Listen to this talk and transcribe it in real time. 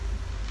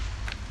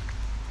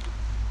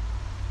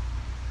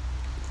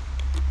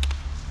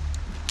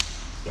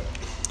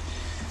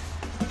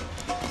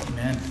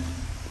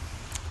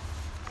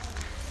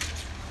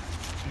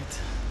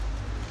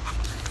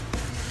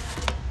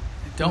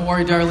Don't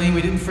worry, Darlene,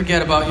 we didn't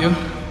forget about you.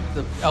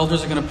 The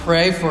elders are going to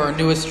pray for our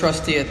newest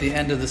trustee at the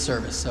end of the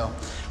service.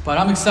 But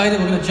I'm excited.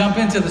 We're going to jump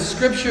into the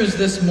scriptures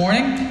this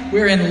morning.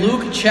 We're in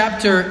Luke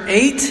chapter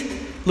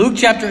 8. Luke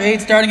chapter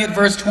 8, starting at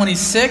verse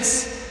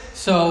 26.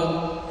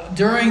 So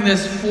during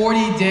this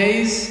 40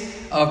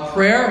 days of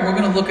prayer, we're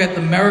going to look at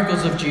the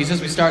miracles of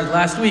Jesus. We started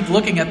last week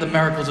looking at the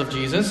miracles of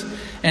Jesus.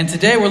 And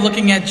today we're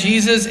looking at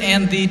Jesus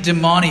and the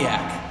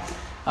demoniac.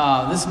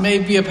 This may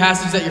be a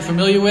passage that you're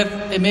familiar with.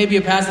 It may be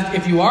a passage,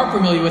 if you are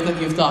familiar with it,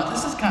 you've thought,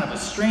 this is kind of a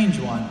strange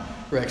one,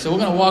 Rick. So we're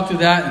going to walk through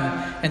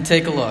that and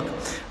take a look.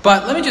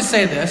 But let me just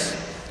say this.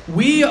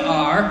 We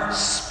are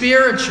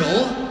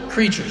spiritual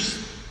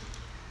creatures.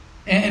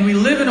 And we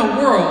live in a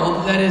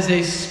world that is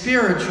a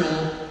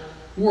spiritual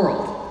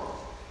world.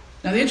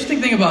 Now, the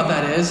interesting thing about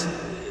that is,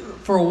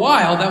 for a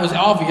while, that was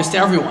obvious to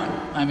everyone.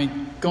 I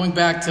mean, going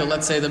back to,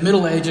 let's say, the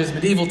Middle Ages,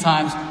 medieval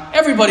times,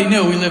 everybody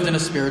knew we lived in a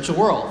spiritual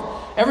world.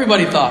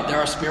 Everybody thought there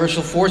are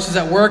spiritual forces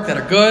at work that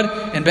are good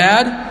and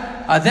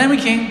bad. Then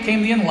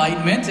came the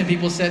Enlightenment, and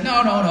people said,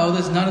 no,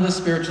 there's none of the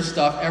spiritual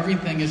stuff.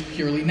 Everything is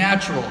purely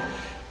natural.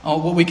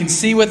 What we can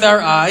see with our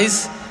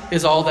eyes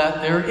is all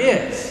that there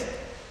is.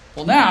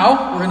 Well,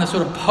 now we're in a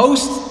sort of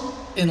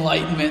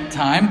post-Enlightenment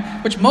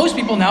time, which most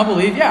people now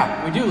believe,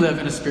 we do live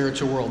in a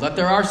spiritual world, that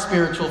there are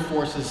spiritual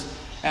forces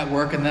at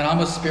work, and that I'm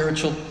a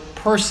spiritual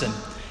person.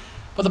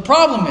 But the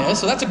problem is,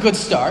 so that's a good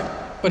start,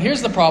 but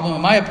here's the problem,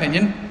 in my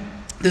opinion.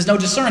 There's no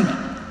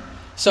discernment.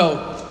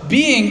 So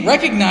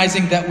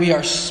recognizing that we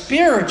are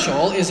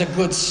spiritual is a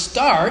good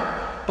start,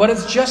 but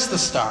it's just the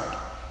start.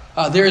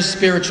 There is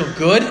spiritual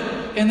good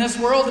in this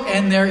world,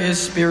 and there is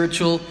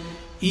spiritual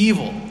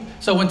evil.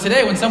 So when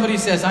somebody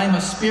says, I'm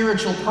a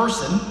spiritual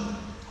person,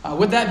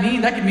 what that mean?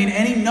 That could mean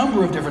any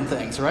number of different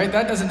things, right?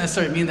 That doesn't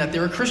necessarily mean that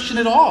they're a Christian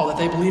at all, that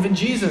they believe in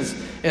Jesus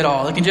at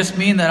all. It can just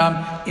mean that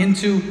I'm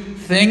into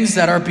things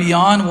that are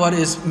beyond what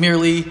is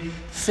merely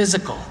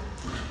physical.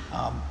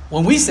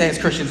 When we say as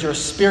Christians you're a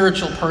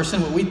spiritual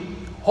person, what we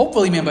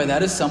hopefully mean by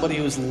that is somebody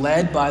who is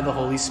led by the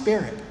Holy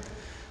Spirit.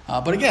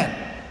 But again,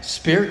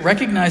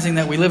 recognizing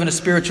that we live in a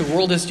spiritual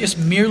world is just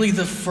merely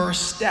the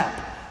first step.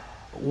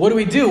 What do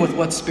we do with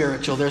what's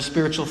spiritual? There are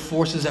spiritual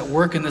forces at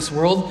work in this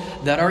world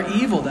that are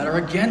evil, that are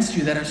against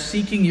you, that are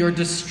seeking your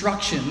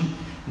destruction,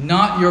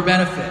 not your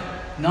benefit,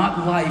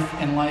 not life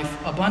and life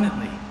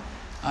abundantly.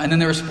 And then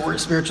there are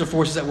spiritual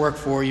forces at work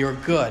for your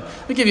good.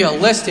 Let me give you a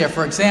list here,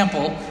 for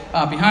example,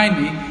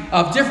 behind me,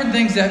 of different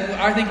things that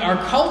I think our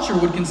culture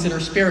would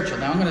consider spiritual.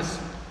 Now, I'm going to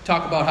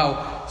talk about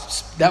how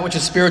that which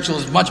is spiritual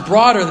is much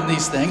broader than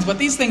these things, but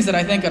these things that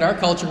I think that our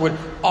culture would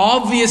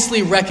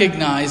obviously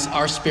recognize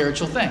are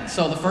spiritual things.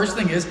 So the first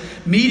thing is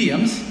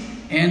mediums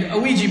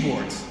and Ouija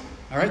boards.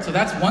 All right, so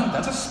that's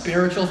a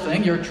spiritual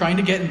thing. You're trying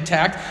to get in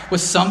tact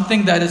with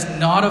something that is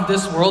not of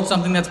this world,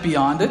 something that's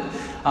beyond it.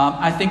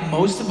 I think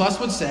most of us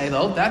would say,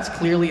 though, that's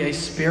clearly a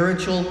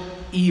spiritual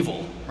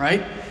evil,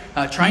 right?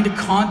 Trying to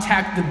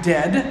contact the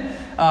dead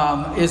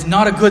is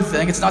not a good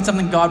thing. It's not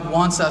something God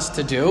wants us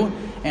to do.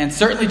 And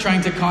certainly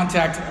trying to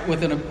contact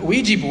with an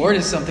Ouija board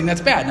is something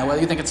that's bad. Now,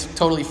 whether you think it's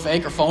totally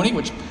fake or phony,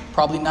 which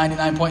probably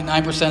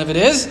 99.9% of it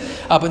is,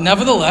 but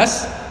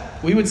nevertheless,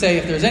 we would say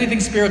if there's anything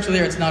spiritual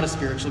there, it's not a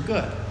spiritual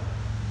good.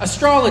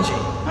 Astrology,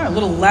 a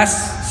little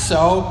less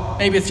so.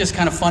 Maybe it's just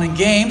kind of fun and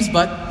games,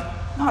 but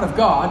not of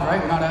God,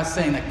 right? We're not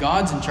saying that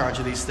God's in charge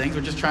of these things.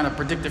 We're just trying to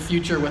predict the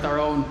future with our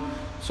own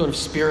sort of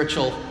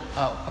spiritual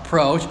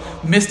approach.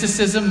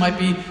 Mysticism might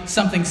be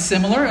something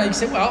similar. And you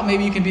say, well,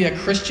 maybe you can be a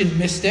Christian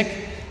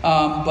mystic,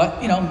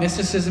 but,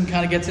 mysticism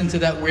kind of gets into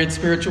that weird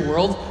spiritual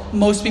world.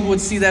 Most people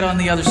would see that on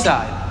the other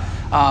side.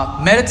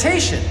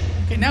 Meditation.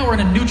 Okay, now we're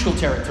in a neutral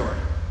territory.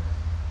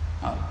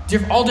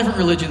 All different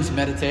religions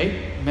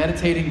meditate.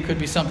 Meditating could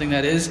be something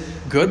that is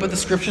good, but the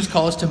scriptures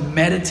call us to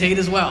meditate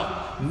as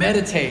well.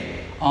 Meditate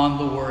on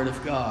the Word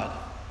of God.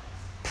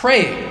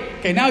 Praying.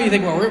 Okay, now you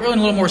think, well, we're in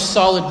a little more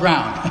solid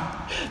ground.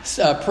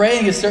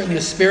 Praying is certainly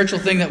a spiritual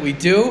thing that we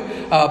do,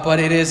 but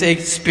it is a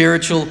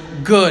spiritual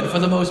good for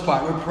the most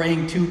part. We're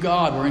praying to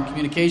God. We're in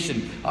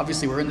communication.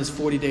 Obviously, we're in this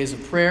 40 days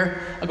of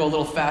prayer. I'll go a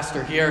little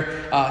faster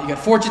here. You got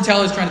fortune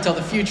tellers trying to tell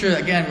the future.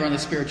 Again, we're on the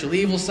spiritual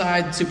evil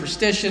side.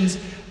 Superstitions.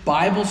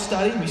 Bible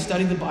study. We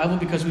study the Bible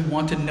because we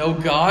want to know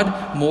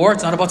God more.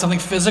 It's not about something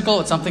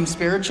physical. It's something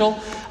spiritual.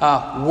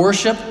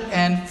 Worship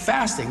and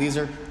fasting. These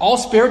are all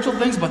spiritual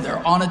things, but they're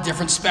on a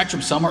different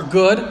spectrum. Some are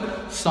good,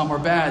 some are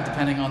bad,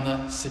 depending on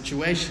the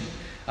situation.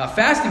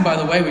 Fasting, by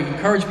the way, we've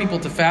encouraged people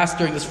to fast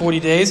during this 40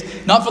 days.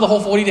 Not for the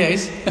whole 40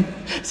 days.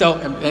 So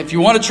if you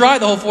want to try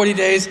the whole 40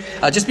 days,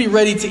 just be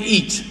ready to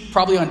eat.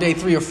 Probably on day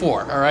 3 or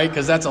 4, all right?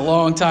 Because that's a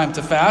long time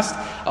to fast.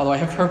 Although I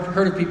have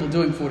heard of people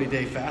doing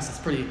 40-day fasts. It's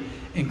pretty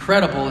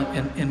incredible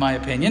in my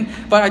opinion.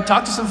 But I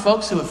talked to some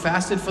folks who have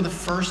fasted for the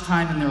first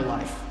time in their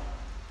life.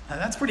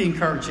 That's pretty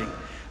encouraging.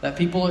 That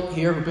people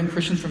here who've been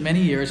Christians for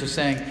many years are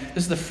saying,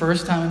 this is the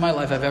first time in my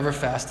life I've ever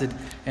fasted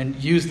and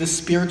used this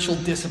spiritual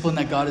discipline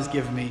that God has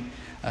given me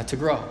to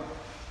grow.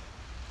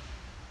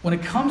 When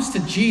it comes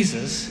to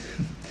Jesus,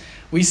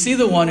 we see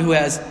the one who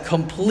has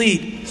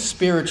complete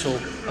spiritual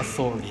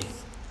authority.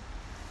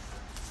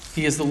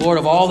 He is the Lord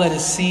of all that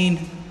is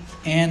seen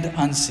and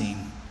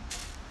unseen.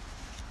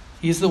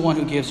 He is the one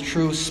who gives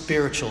true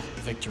spiritual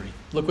victory.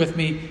 Look with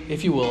me,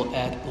 if you will,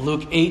 at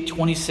Luke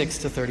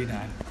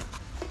 8:26-39.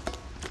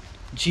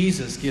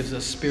 Jesus gives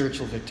us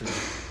spiritual victory.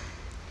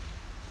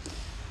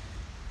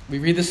 We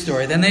read the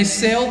story. Then they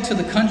sailed to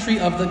the country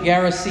of the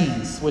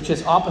Gerasenes, which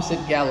is opposite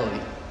Galilee.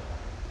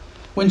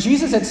 When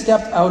Jesus had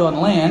stepped out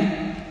on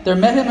land, there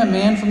met him a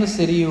man from the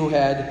city who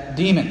had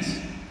demons.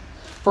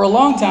 For a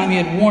long time he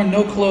had worn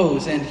no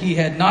clothes, and he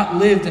had not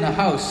lived in a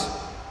house,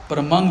 but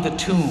among the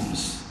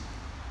tombs.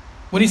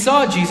 When he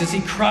saw Jesus, he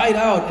cried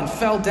out and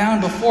fell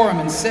down before him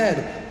and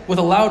said with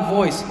a loud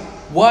voice,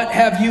 "What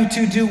have you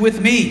to do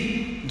with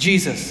me,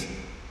 Jesus,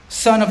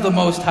 Son of the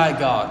Most High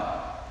God?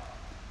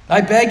 I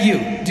beg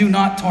you, do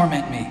not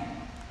torment me."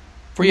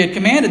 For he had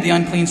commanded the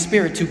unclean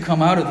spirit to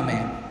come out of the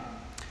man.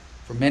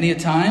 For many a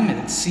time it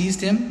had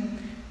seized him.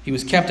 He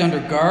was kept under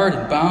guard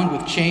and bound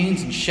with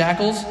chains and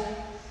shackles,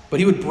 but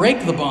he would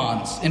break the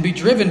bonds and be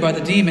driven by the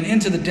demon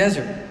into the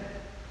desert.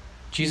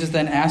 Jesus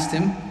then asked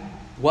him,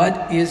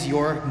 "What is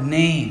your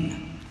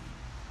name?"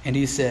 And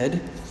he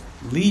said,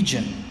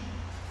 "Legion,"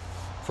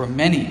 for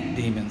many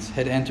demons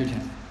had entered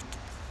him.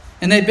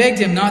 And they begged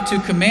him not to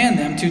command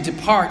them to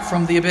depart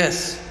from the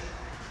abyss.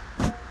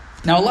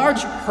 Now a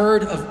large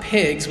herd of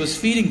pigs was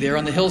feeding there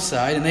on the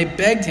hillside, and they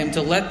begged him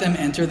to let them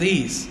enter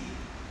these.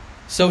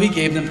 So he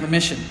gave them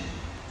permission.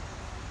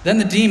 Then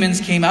the demons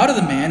came out of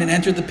the man and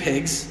entered the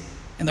pigs,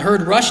 and the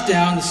herd rushed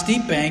down the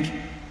steep bank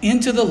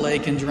into the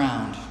lake and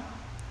drowned.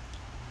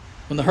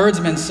 When the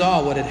herdsmen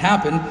saw what had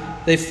happened,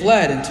 they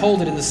fled and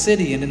told it in the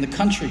city and in the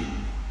country.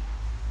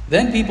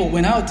 Then people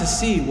went out to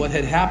see what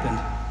had happened,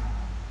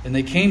 and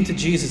they came to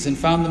Jesus and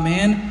found the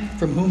man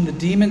from whom the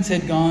demons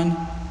had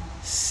gone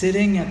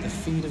sitting at the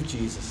feet of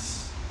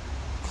Jesus,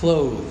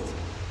 clothed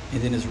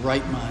and in his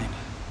right mind.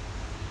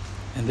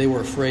 And they were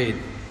afraid.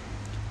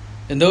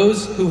 And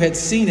those who had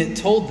seen it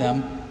told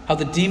them how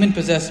the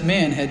demon-possessed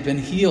man had been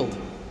healed.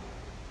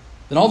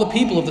 Then all the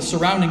people of the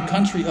surrounding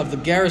country of the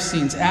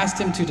Gerasenes asked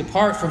him to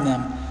depart from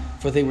them,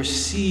 for they were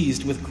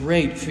seized with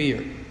great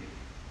fear.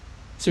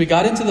 So he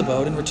got into the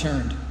boat and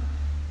returned.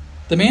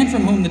 The man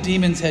from whom the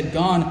demons had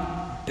gone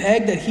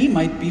begged that he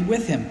might be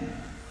with him.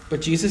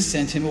 But Jesus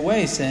sent him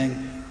away,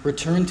 saying,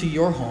 "Return to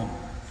your home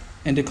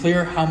and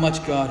declare how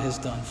much God has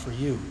done for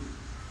you."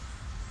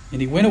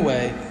 And he went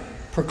away,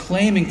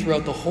 proclaiming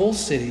throughout the whole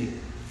city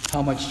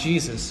how much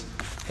Jesus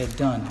had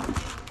done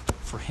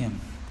for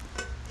him.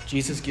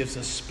 Jesus gives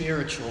us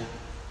spiritual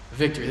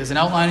victory. There's an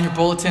outline in your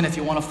bulletin if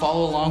you want to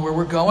follow along where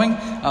we're going.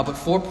 But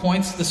 4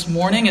 points this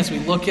morning as we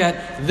look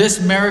at this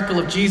miracle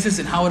of Jesus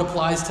and how it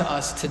applies to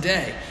us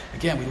today.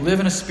 Again, we live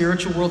in a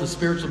spiritual world, a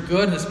spiritual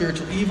good and a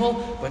spiritual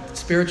evil, but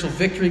spiritual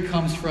victory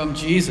comes from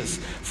Jesus.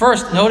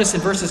 First, notice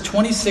in verses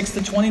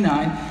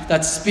 26-29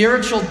 that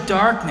spiritual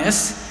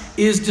darkness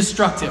is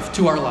destructive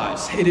to our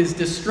lives. It is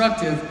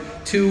destructive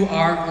to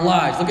our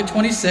lives. Look at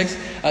 26.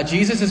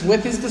 Jesus is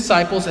with his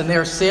disciples, and they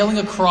are sailing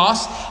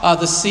across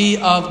the Sea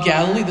of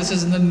Galilee. This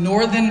is in the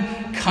northern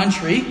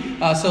country.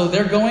 So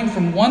they're going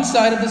from one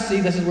side of the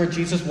sea. This is where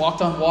Jesus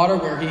walked on water,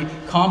 where he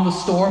calmed the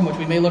storm, which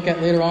we may look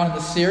at later on in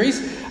the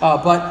series.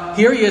 But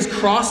here he is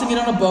crossing it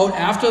on a boat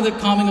after the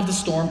calming of the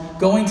storm,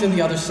 going to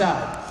the other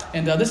side.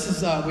 And this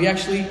is, our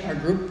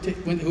group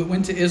who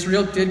went to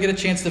Israel did get a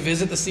chance to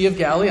visit the Sea of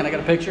Galilee, and I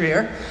got a picture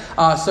here.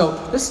 So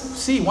this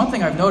sea, one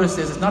thing I've noticed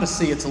is it's not a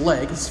sea, it's a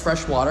lake. It's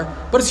fresh water,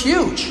 but it's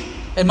huge.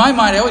 In my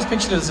mind, I always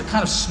pictured it as a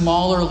kind of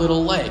smaller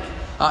little lake.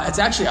 It's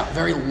actually a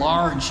very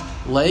large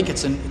lake.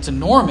 It's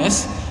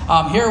enormous.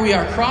 Here we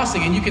are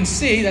crossing, and you can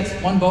see that's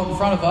one boat in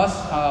front of us,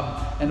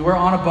 and we're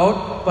on a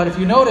boat. But if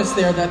you notice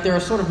there that there are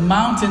sort of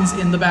mountains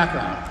in the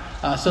background.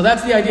 So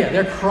that's the idea.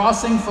 They're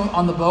crossing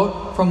on the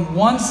boat from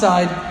one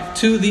side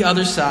to the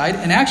other side.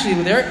 And actually,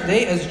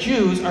 they as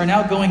Jews are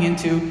now going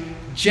into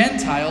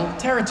Gentile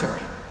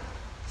territory.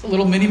 It's a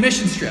little mini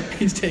mission trip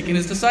he's taking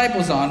his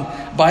disciples on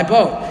by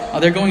boat.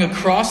 They're going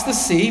across the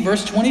sea.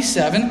 Verse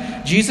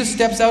 27, Jesus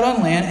steps out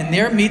on land, and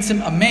there meets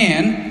him a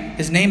man.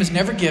 His name is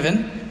never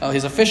given.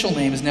 His official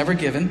name is never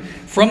given.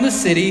 From the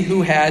city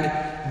who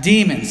had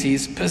demons.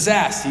 He's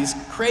possessed. He's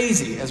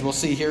crazy, as we'll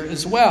see here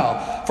as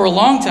well. For a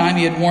long time,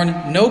 he had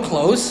worn no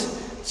clothes.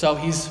 So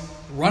he's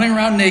running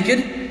around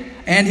naked.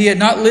 And he had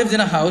not lived in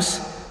a house,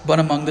 but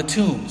among the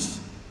tombs.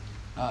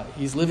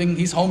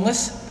 He's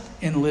homeless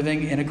and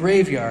living in a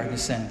graveyard, in a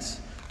sense.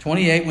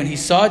 28, when he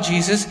saw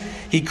Jesus,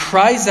 he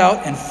cries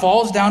out and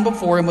falls down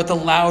before him with a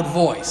loud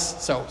voice.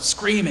 So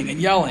screaming and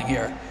yelling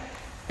here.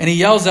 And he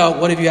yells out,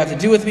 "What have you have to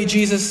do with me,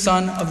 Jesus,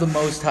 Son of the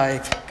Most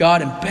High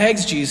God?" and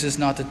begs Jesus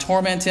not to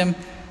torment him.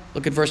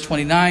 Look at verse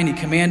 29. He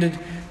commanded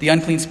the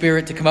unclean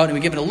spirit to come out. And we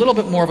give it a little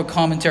bit more of a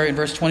commentary in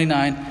verse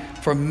 29.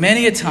 For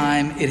many a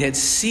time it had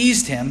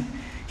seized him.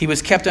 He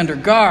was kept under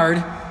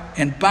guard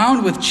and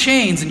bound with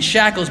chains and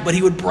shackles, but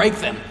he would break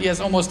them. He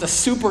has almost a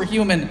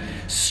superhuman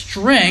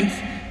strength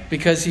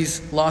because he's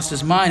lost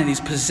his mind and he's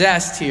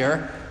possessed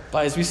here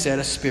by, as we said,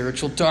 a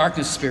spiritual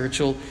darkness,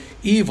 spiritual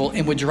evil,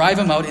 and would drive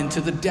him out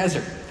into the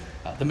desert.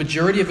 The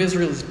majority of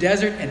Israel is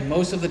desert, and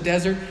most of the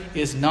desert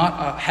is not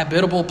a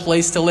habitable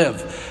place to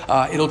live.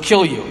 It'll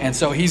kill you. And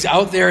so he's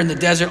out there in the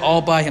desert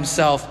all by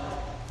himself,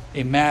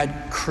 a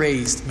mad,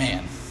 crazed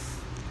man.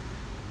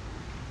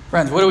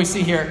 Friends, what do we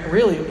see here?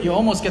 Really, you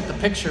almost get the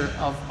picture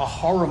of a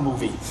horror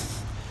movie.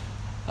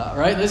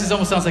 Right? This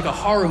almost sounds like a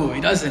horror movie,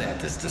 doesn't it?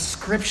 This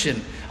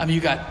description. I mean,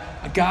 you got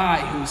a guy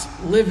who's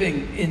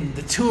living in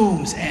the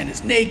tombs and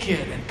is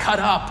naked and cut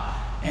up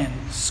and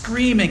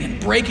screaming and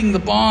breaking the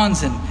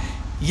bonds and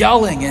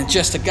yelling, and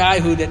just a guy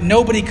that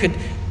nobody could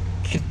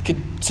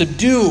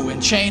subdue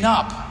and chain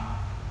up.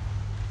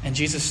 And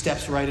Jesus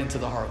steps right into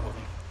the horror movie.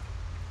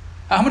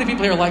 How many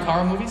people here like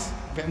horror movies?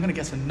 Okay, I'm going to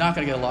guess we're not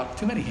going to get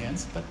too many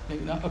hands, but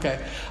maybe not.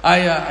 Okay,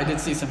 I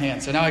did see some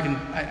hands, so now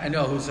I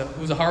know who's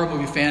a horror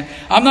movie fan.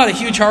 I'm not a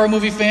huge horror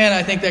movie fan.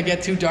 I think they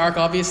get too dark,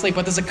 obviously,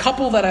 but there's a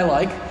couple that I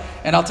like,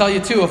 and I'll tell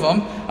you two of them.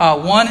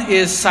 One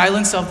is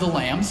Silence of the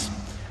Lambs.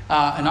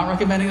 I'm not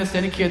recommending this to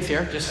any kids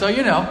here, just so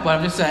you know, but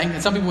I'm just saying.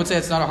 And some people would say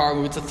it's not a horror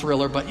movie, it's a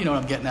thriller, but you know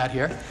what I'm getting at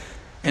here.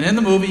 And in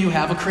the movie, you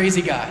have a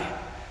crazy guy.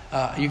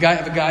 You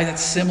have a guy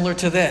that's similar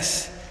to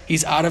this.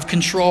 He's out of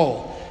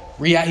control.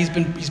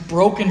 He's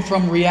broken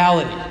from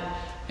reality.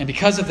 And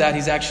because of that,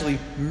 he's actually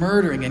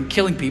murdering and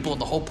killing people. And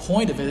the whole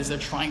point of it is they're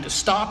trying to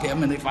stop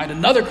him, and they find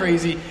another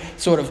crazy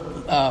sort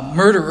of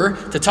murderer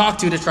to talk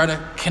to try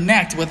to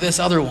connect with this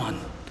other one.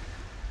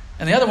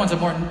 And the other one's a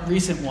more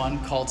recent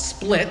one called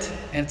Split,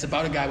 and it's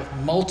about a guy with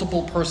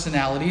multiple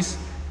personalities,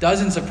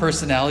 dozens of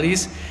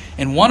personalities,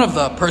 and one of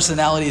the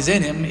personalities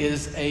in him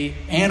is an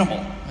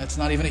animal. That's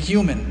not even a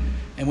human.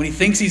 And when he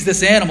thinks he's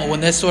this animal, when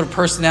this sort of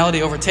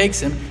personality overtakes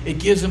him, it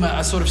gives him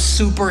a sort of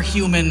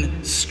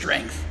superhuman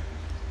strength.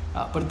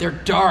 But they're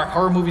dark.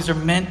 Horror movies are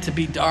meant to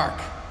be dark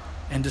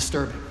and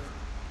disturbing.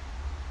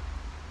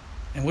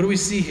 And what do we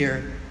see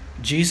here?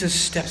 Jesus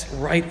steps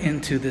right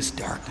into this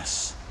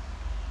darkness.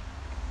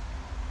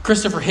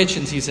 Christopher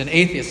Hitchens, he's an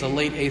atheist, a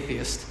late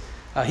atheist.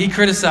 He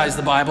criticized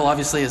the Bible,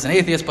 obviously, as an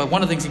atheist, but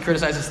one of the things he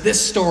criticized is this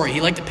story.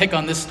 He liked to pick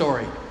on this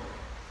story.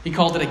 He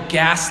called it a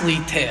ghastly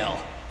tale,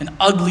 an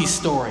ugly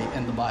story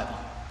in the Bible.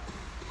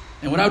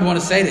 And what I would want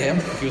to say to him,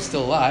 if he was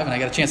still alive, and I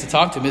got a chance to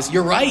talk to him, is,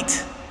 you're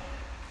right.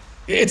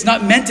 It's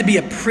not meant to be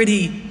a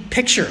pretty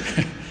picture,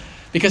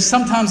 because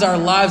sometimes our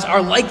lives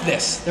are like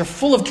this. They're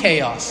full of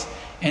chaos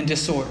and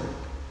disorder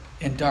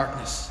and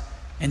darkness.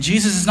 And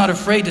Jesus is not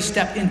afraid to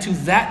step into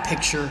that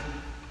picture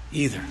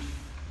either.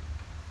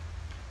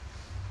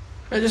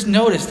 I just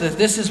notice that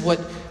this is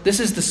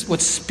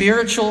what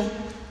spiritual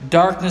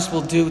darkness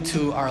will do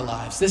to our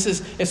lives.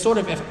 It's sort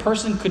of if a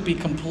person could be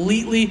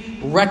completely,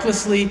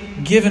 recklessly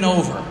given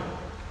over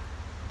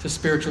to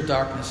spiritual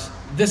darkness.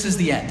 This is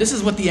the end. This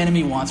is what the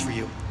enemy wants for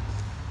you.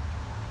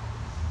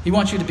 He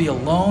wants you to be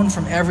alone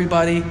from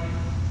everybody,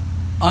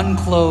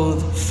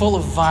 unclothed, full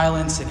of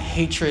violence and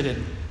hatred,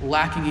 and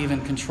lacking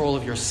even control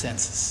of your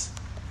senses.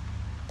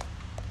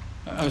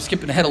 I was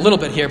skipping ahead a little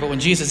bit here, but when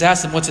Jesus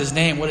asks him what's his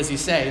name, what does he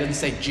say? He doesn't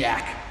say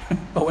Jack,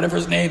 but whatever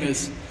his name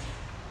is.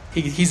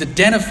 He's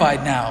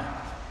identified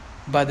now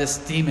by this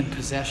demon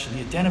possession.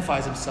 He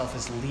identifies himself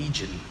as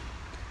Legion.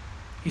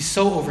 He's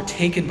so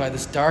overtaken by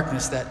this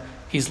darkness that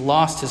he's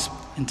lost his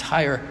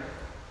entire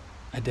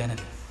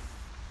identity.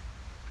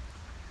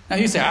 Now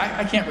you say,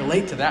 I can't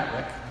relate to that,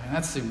 Rick.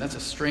 I mean, that's a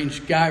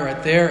strange guy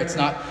right there. It's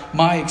not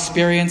my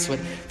experience. But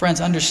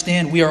friends,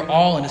 understand we are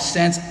all, in a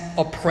sense,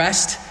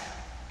 oppressed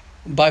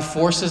by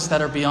forces that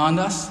are beyond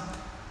us.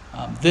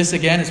 This,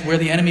 again, is where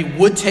the enemy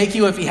would take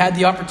you if he had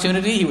the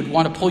opportunity. He would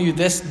want to pull you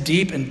this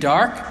deep and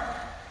dark.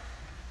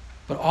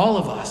 But all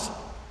of us,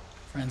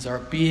 friends, are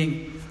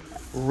being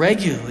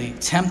regularly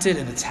tempted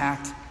and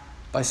attacked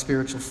by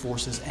spiritual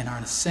forces and are,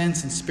 in a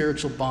sense, in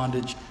spiritual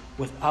bondage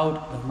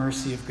without the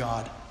mercy of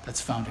God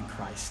that's found in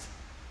Christ.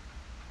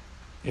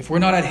 If we're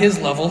not at his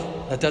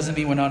level, that doesn't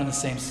mean we're not on the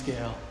same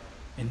scale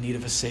in need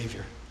of a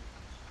Savior,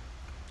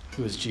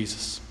 who is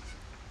Jesus.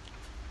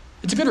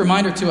 It's a good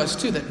reminder to us,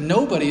 too, that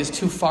nobody is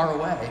too far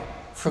away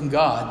from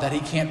God that he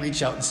can't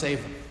reach out and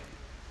save them.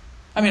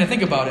 I mean,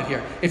 think about it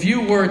here. If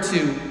you were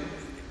to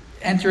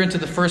enter into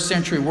the first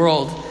century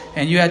world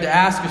and you had to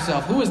ask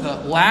yourself, who is the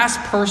last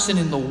person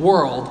in the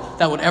world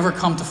that would ever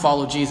come to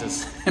follow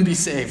Jesus and be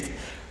saved?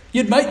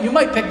 You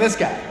might pick this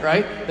guy,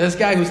 right? This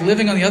guy who's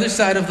living on the other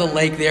side of the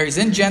lake there. He's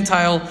in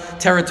Gentile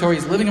territory.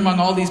 He's living among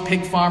all these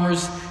pig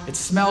farmers. It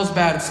smells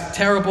bad. It's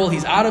terrible.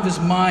 He's out of his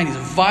mind. He's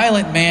a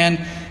violent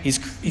man.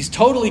 He's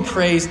totally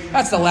crazed.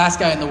 That's the last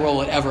guy in the world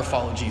that would ever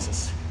follow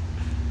Jesus.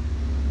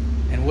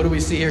 And what do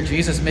we see here?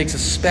 Jesus makes a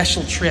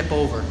special trip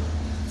over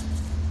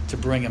to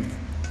bring him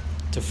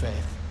to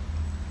faith.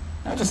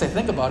 Now just say,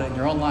 think about it in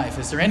your own life.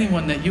 Is there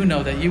anyone that you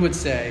know that you would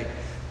say,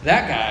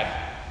 that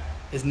guy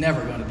is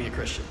never going to be a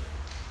Christian?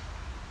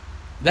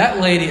 That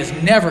lady is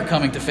never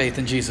coming to faith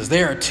in Jesus.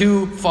 They are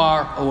too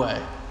far away.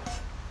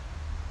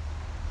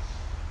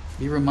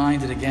 Be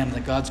reminded again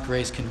that God's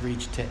grace can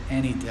reach to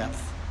any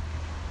depth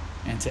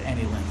and to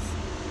any length.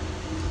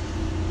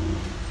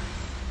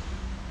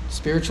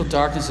 Spiritual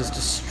darkness is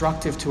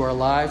destructive to our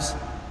lives,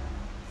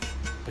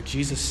 but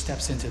Jesus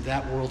steps into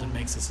that world and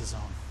makes us his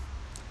own.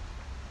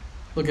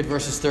 Look at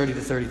verses 30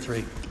 to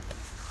 33.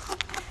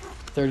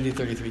 30 to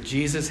 33.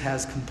 Jesus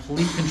has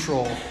complete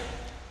control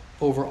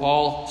over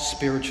all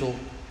spiritual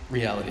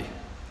reality.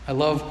 I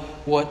love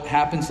what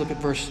happens. Look at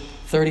verse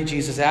 30.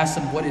 Jesus asks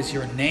him, what is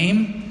your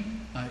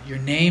name? Your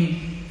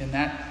name in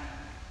that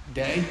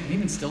day, and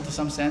even still to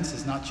some sense,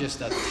 is not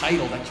just a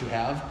title that you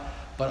have,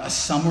 but a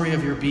summary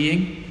of your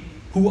being.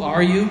 Who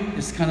are you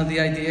is kind of the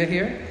idea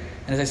here.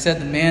 And as I said,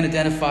 the man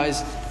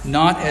identifies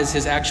not as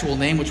his actual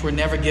name, which we're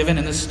never given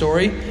in this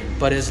story,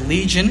 but as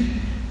Legion.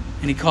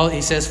 And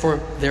he says, for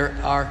there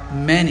are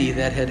many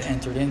that had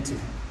entered into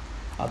him.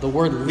 The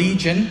word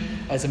legion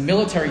as a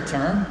military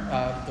term,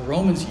 the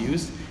Romans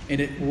used, and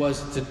it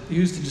was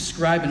used to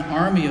describe an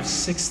army of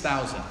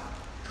 6,000.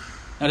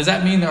 Now, does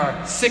that mean there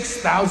are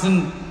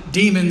 6,000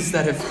 demons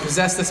that have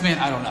possessed this man?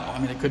 I don't know. I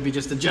mean, it could be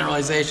just a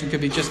generalization. It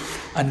could be just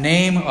a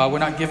name. We're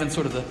not given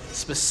sort of the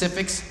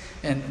specifics.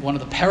 In one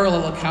of the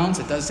parallel accounts,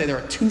 it does say there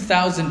are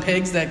 2,000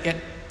 pigs that get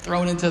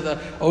thrown into the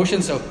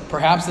ocean. So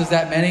perhaps there's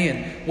that many.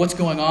 And what's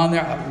going on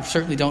there? We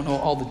certainly don't know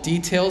all the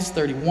details.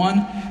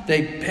 31,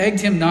 they begged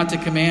him not to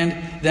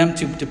command them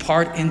to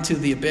depart into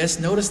the abyss.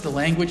 Notice the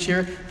language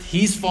here.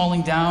 He's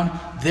falling down.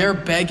 They're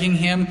begging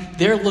him.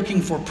 They're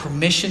looking for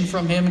permission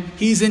from him.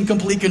 He's in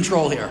complete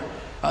control here.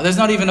 There's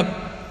not even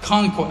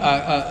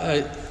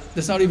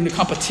there's not even a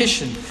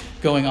competition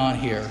going on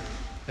here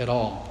at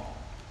all.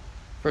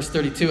 Verse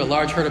 32, a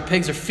large herd of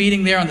pigs are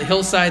feeding there on the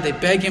hillside. They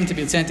beg him to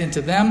be sent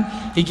into them.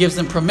 He gives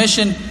them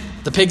permission.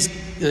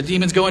 The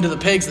demons go into the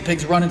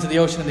pigs run into the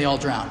ocean, and they all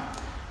drown.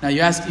 Now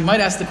you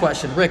might ask the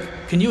question, Rick,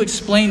 can you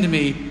explain to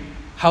me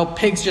how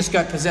pigs just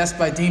got possessed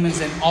by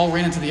demons and all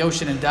ran into the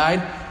ocean and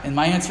died? And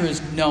my answer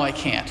is no, I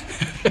can't.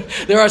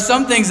 There are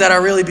some things that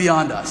are really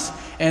beyond us.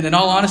 And in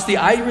all honesty,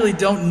 I really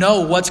don't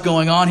know what's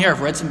going on here.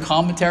 I've read some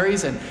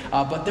commentaries,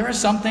 but there are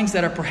some things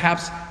that are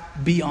perhaps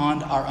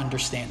beyond our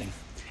understanding.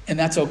 And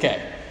that's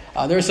okay.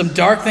 There are some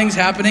dark things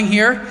happening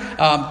here.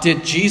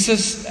 Did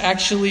Jesus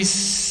actually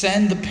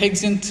send the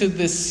pigs into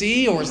the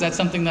sea? Or is that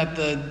something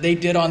that they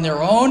did on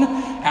their own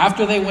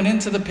after they went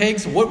into the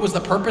pigs? What was the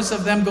purpose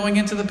of them going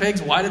into the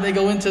pigs? Why did they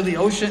go into the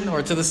ocean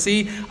or to the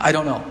sea? I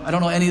don't know. I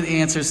don't know any of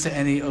the answers to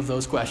any of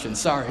those questions.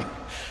 Sorry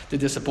to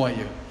disappoint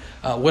you.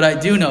 What I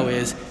do know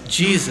is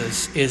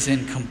Jesus is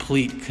in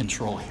complete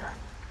control here.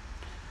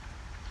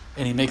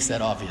 And he makes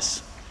that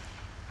obvious.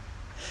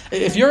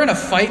 If you're in a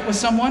fight with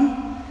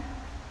someone,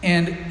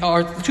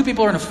 or two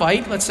people are in a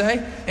fight, let's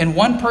say, and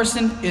one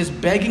person is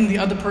begging the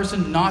other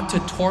person not to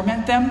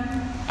torment them,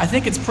 I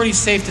think it's pretty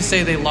safe to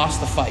say they lost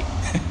the fight.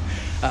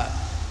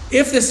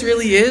 If this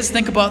really is,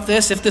 think about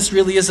this, if this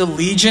really is a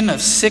legion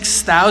of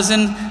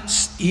 6,000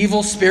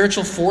 evil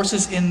spiritual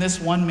forces in this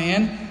one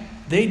man,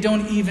 they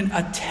don't even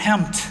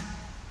attempt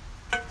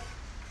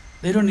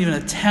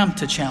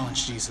to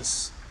challenge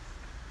Jesus.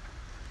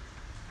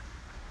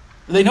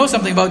 They know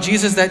something about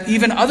Jesus that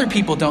even other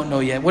people don't know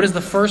yet. What is the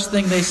first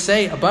thing they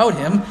say about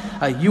him?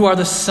 You are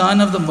the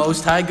Son of the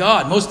Most High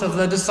God. Most of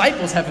the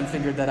disciples haven't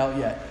figured that out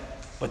yet.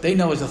 But they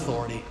know his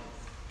authority,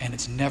 and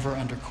it's never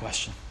under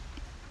question.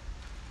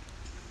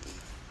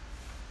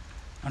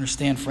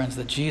 Understand, friends,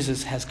 that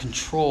Jesus has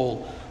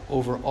control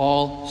over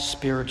all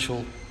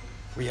spiritual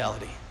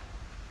reality.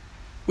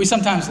 We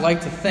sometimes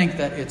like to think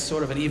that it's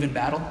sort of an even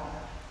battle.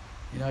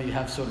 You know, you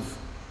have sort of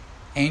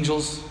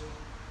angels,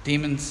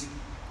 demons,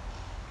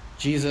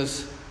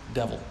 Jesus,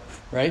 devil,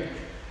 right?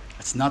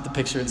 That's not the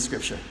picture in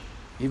Scripture,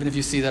 even if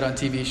you see that on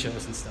TV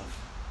shows and stuff.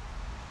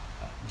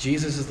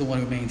 Jesus is the one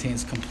who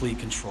maintains complete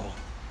control.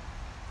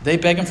 They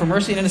beg him for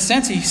mercy, and in a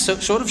sense, he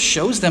sort of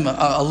shows them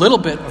a little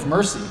bit of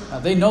mercy.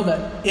 They know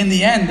that in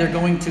the end, they're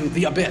going to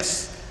the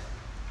abyss,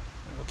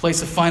 a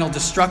place of final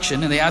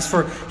destruction, and they ask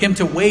for him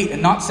to wait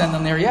and not send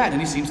them there yet,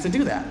 and he seems to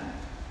do that.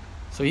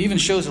 So he even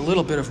shows a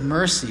little bit of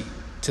mercy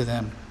to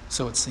them,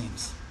 so it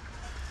seems.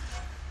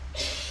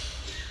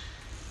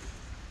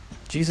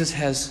 Jesus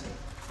has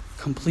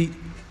complete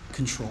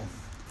control.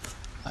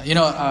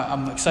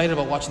 I'm excited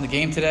about watching the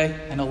game today.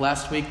 I know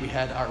last week we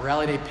had our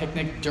Rally Day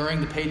picnic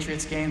during the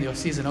Patriots game, the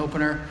season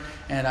opener.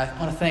 And I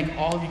want to thank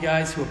all of you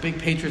guys who are big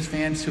Patriots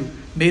fans who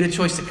made a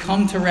choice to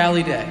come to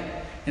Rally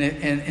Day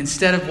and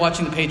instead of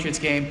watching the Patriots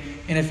game.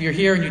 And if you're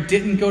here and you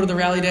didn't go to the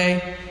Rally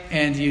Day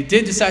and you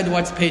did decide to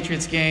watch the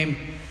Patriots game,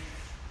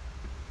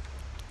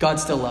 God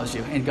still loves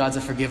you, and God's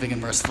a forgiving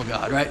and merciful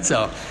God, right?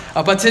 So,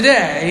 but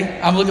today,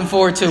 I'm looking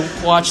forward to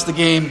watch the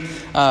game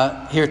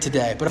here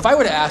today. But if I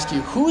were to ask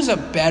you, who's a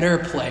better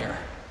player,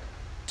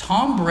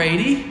 Tom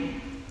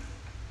Brady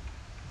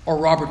or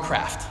Robert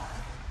Kraft?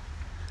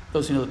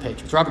 Those who know the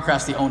Patriots. Robert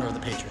Kraft's the owner of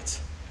the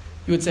Patriots.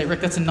 You would say,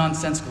 Rick, that's a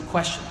nonsensical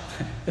question.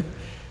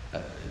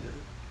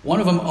 One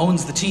of them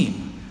owns the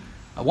team.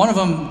 One of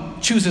them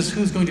chooses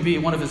who's going to be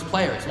one of his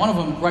players. One of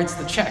them writes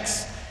the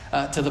checks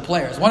to the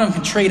players. One of them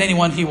can trade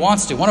anyone he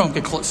wants to. One of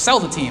them can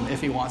sell the team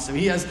if he wants to.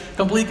 He has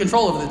complete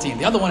control over the team.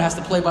 The other one has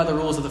to play by the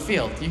rules of the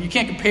field. You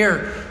can't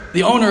compare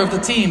the owner of the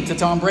team to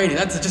Tom Brady.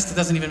 That just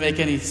doesn't even make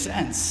any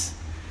sense.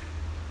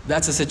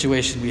 That's the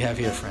situation we have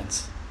here,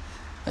 friends.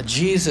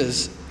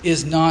 Jesus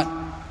is not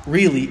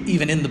really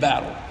even in the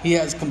battle. He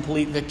has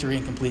complete victory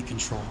and complete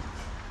control.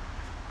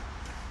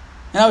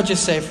 And I would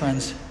just say,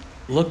 friends,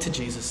 look to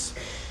Jesus.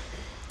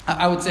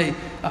 I would say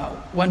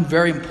one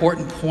very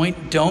important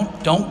point,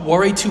 don't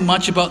worry too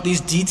much about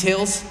these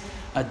details.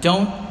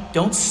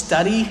 Don't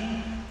study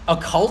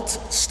occult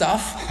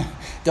stuff.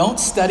 Don't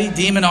study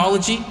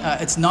demonology.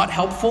 It's not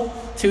helpful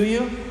to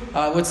you.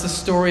 What's the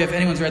story, if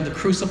anyone's read The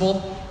Crucible?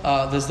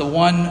 There's the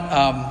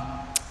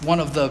one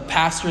of the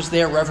pastors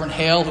there, Reverend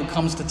Hale, who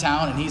comes to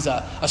town, and he's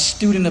a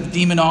student of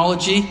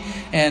demonology.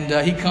 And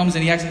he comes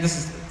and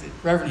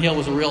Reverend Hale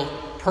was a real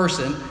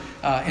person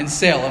in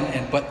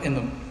Salem, but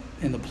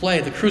in the play,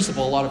 The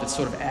Crucible, a lot of it's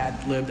sort of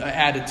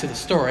added to the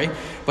story.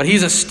 But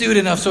he's a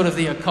student of sort of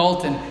the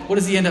occult, and what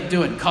does he end up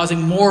doing?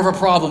 Causing more of a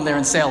problem there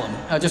in Salem.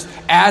 Just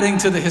adding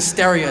to the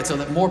hysteria so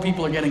that more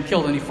people are getting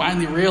killed, and he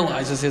finally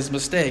realizes his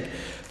mistake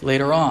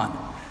later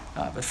on.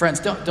 But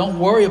friends, don't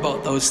worry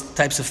about those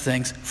types of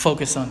things.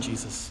 Focus on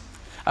Jesus.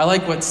 I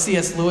like what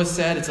C.S. Lewis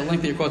said. It's a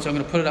lengthy quote, so I'm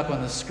going to put it up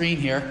on the screen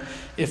here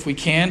if we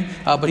can.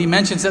 But he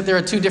mentions that there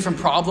are two different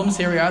problems.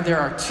 Here we are. There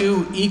are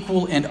two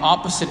equal and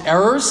opposite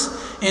errors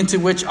into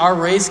which our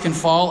race can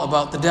fall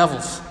about the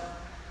devils.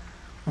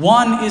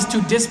 One is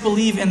to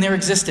disbelieve in their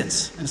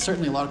existence, and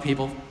certainly a lot of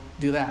people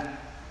do that.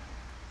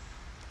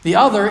 The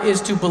other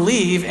is to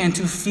believe and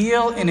to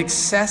feel an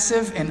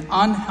excessive and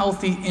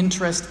unhealthy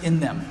interest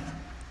in them.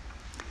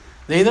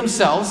 They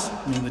themselves,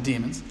 meaning the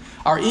demons,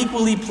 are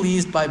equally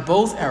pleased by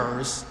both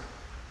errors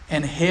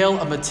and hail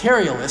a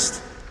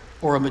materialist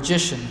or a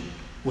magician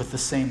with the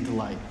same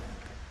delight.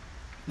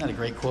 Isn't that a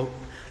great quote?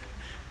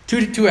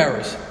 Two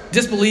errors.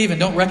 Disbelieve and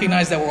don't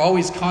recognize that we're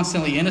always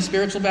constantly in a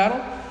spiritual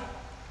battle,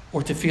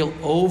 or to feel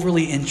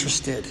overly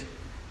interested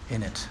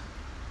in it.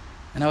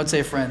 And I would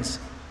say, friends,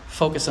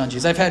 focus on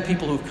Jesus. I've had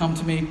people who have come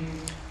to me.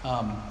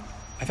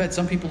 I've had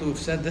some people who have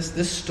said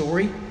this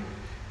story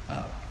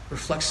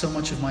reflects so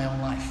much of my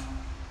own life.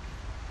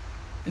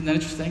 Isn't that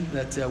interesting?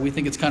 That we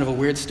think it's kind of a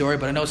weird story,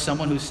 but I know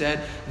someone who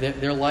said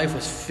that their life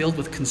was filled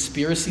with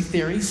conspiracy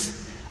theories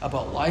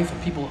about life,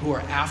 and people who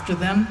are after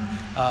them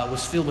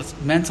was filled with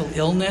mental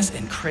illness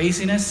and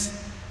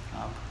craziness.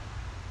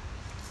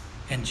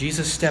 And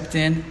Jesus stepped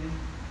in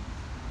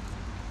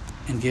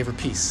and gave her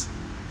peace.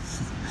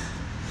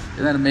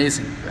 Isn't that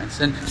amazing,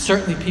 friends? And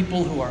certainly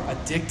people who are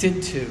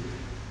addicted to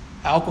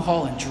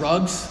alcohol and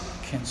drugs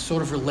can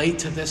sort of relate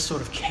to this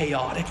sort of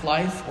chaotic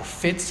life or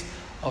fits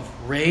of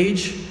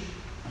rage.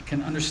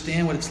 Can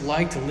understand what it's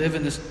like to live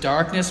in this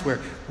darkness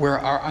where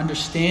our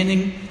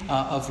understanding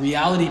of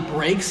reality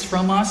breaks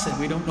from us, and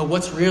we don't know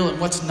what's real and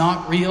what's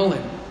not real.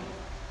 And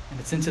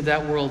it's into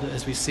that world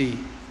as we see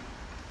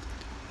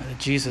that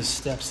Jesus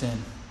steps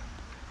in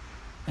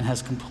and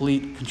has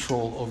complete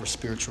control over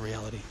spiritual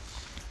reality.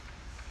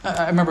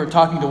 I remember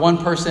talking to one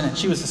person, and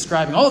she was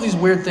describing all of these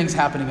weird things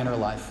happening in her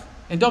life.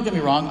 And don't get me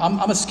wrong,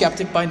 I'm a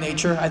skeptic by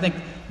nature. I think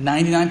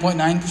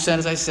 99.9%,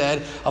 as I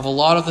said, of a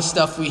lot of the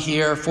stuff we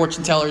hear,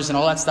 fortune tellers and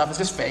all that stuff, is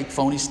just fake,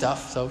 phony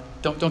stuff. So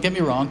don't get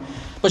me wrong.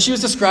 But she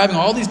was describing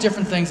all these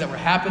different things that were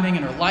happening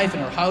in her life, in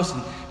her house,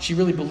 and she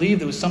really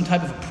believed there was some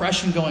type of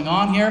oppression going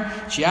on here.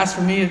 She asked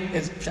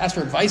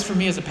for advice from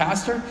me as a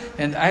pastor,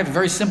 and I have a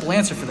very simple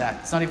answer for that.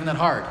 It's not even that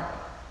hard.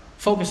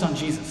 Focus on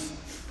Jesus.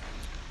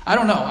 I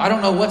don't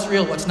know what's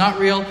real, what's not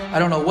real. I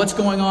don't know what's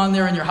going on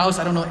there in your house.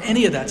 I don't know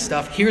any of that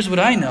stuff. Here's what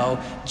I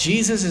know.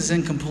 Jesus is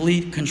in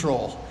complete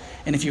control.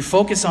 And if you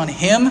focus on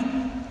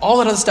him, all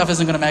that other stuff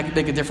isn't going to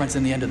make a difference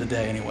in the end of the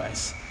day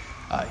anyways.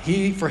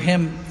 For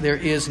him, there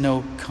is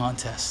no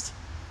contest.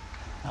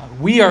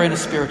 We are in a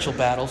spiritual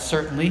battle,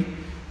 certainly.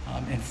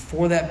 And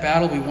for that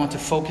battle, we want to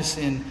focus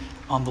in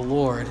on the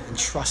Lord and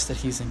trust that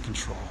he's in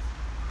control.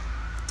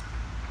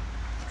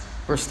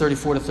 Verse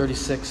 34 to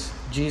 36,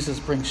 Jesus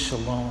brings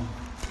shalom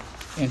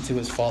into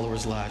his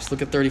followers' lives.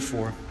 Look at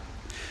 34.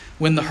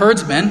 When the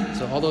herdsmen,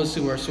 so all those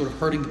who are sort of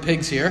herding the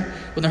pigs here,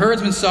 when the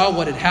herdsmen saw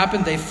what had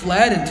happened, they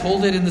fled and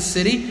told it in the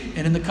city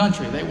and in the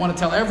country. They want to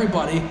tell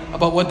everybody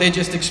about what they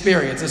just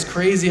experienced, this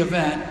crazy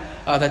event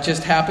that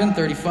just happened.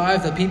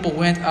 35, the people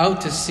went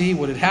out to see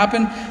what had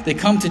happened. They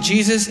come to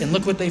Jesus, and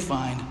look what they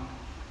find.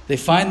 They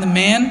find the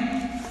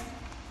man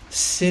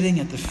sitting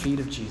at the feet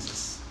of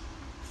Jesus.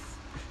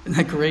 Isn't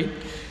that great?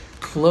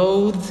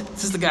 Clothed.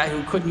 This is the guy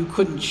who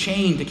couldn't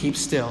chain to keep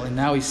still, and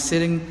now he's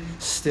sitting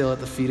still at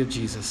the feet of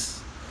Jesus.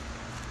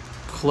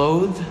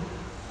 Clothed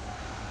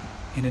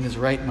and in his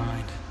right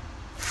mind.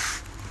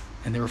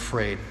 And they're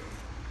afraid.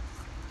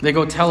 They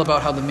go tell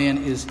about how the man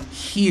is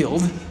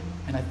healed.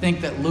 And I think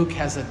that Luke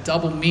has a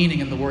double meaning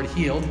in the word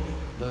healed.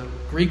 The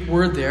Greek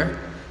word there,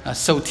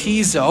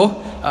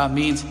 sotizo,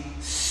 means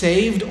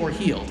saved or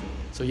healed.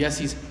 So yes,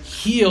 he's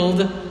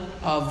healed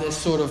of this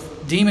sort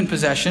of demon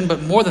possession,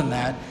 but more than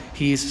that,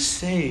 he's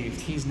saved.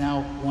 He's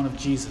now one of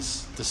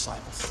Jesus'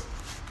 disciples.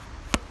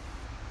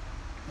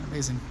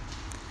 Amazing.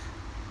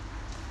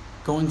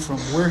 Going from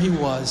where he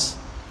was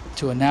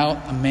to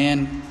now a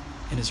man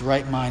in his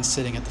right mind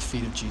sitting at the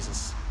feet of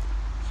Jesus.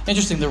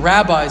 Interesting, the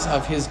rabbis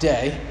of his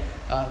day,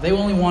 they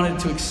only wanted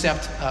to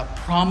accept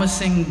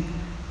promising,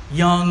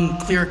 young,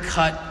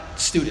 clear-cut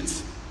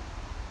students.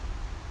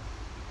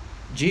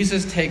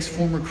 Jesus takes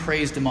former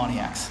crazed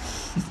demoniacs.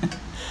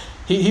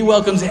 He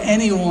welcomes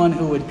anyone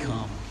who would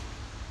come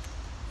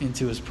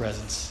into his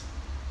presence.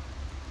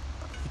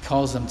 He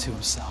calls them to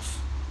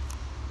himself.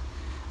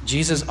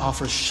 Jesus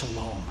offers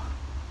shalom.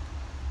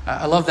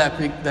 I love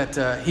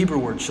that Hebrew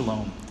word,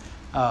 shalom,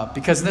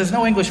 because there's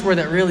no English word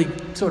that really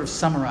sort of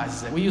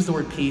summarizes it. We use the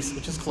word peace,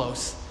 which is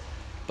close,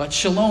 but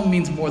shalom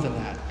means more than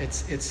that.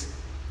 It's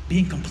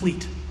being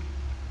complete,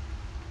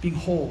 being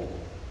whole,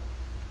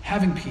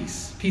 having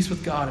peace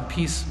with God and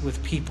peace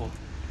with people,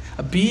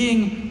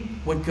 being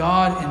what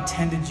God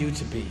intended you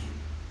to be,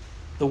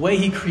 the way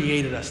he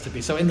created us to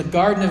be. So in the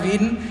Garden of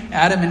Eden,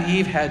 Adam and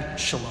Eve had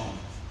shalom.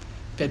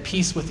 They had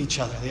peace with each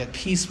other. They had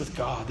peace with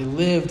God. They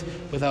lived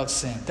without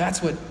sin.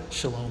 That's what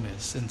shalom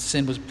is. And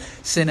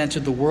sin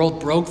entered the world,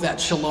 broke that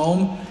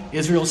shalom.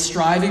 Israel's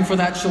striving for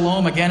that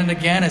shalom again and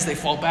again as they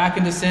fall back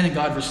into sin, and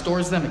God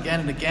restores them again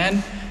and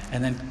again.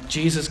 And then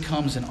Jesus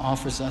comes and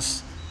offers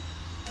us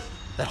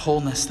that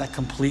wholeness, that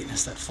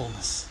completeness, that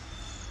fullness.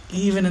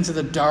 Even into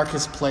the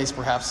darkest place,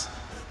 perhaps,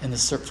 in the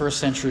first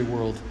century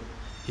world,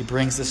 he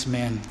brings this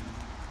man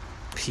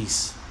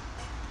peace.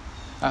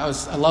 I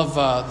love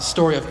the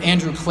story of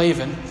Andrew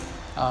Klavan.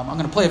 I'm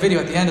going to play a video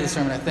at the end of the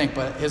sermon, I think,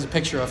 but here's a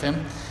picture of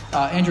him.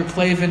 Andrew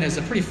Klavan is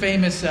a pretty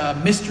famous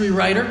mystery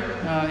writer.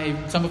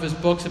 Some of his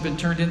books have been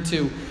turned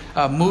into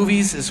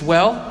movies as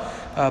well.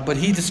 But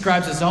he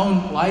describes his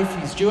own life.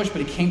 He's Jewish,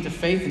 but he came to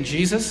faith in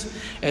Jesus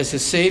as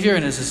his Savior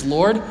and as his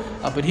Lord.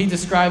 But he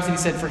describes it, he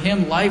said, for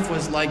him, life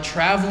was like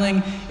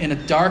traveling in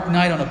a dark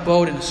night on a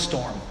boat in a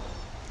storm.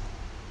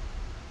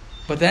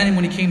 But then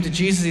when he came to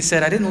Jesus, he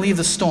said, I didn't leave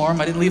the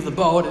storm, I didn't leave the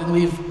boat, I didn't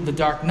leave the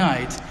dark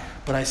night,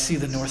 but I see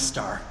the North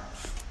Star.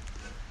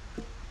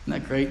 Isn't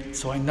that great?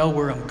 So I know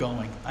where I'm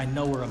going. I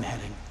know where I'm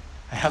heading.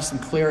 I have some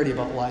clarity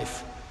about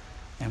life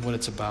and what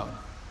it's about.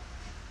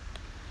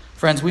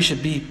 Friends, we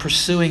should be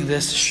pursuing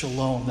this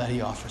shalom that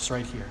he offers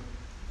right here.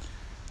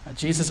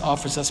 Jesus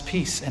offers us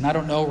peace. And I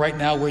don't know right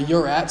now where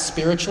you're at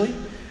spiritually.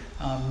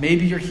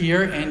 Maybe you're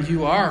here and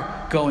you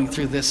are going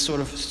through this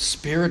sort of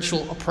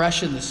spiritual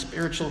oppression, this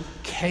spiritual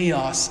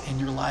chaos in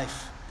your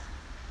life.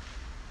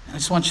 And I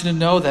just want you to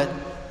know that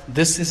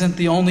this isn't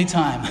the only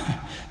time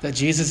that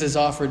Jesus has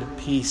offered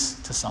peace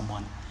to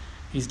someone.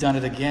 He's done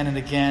it again and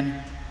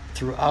again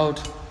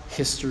throughout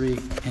history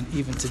and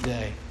even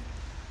today.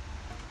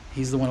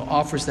 He's the one who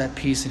offers that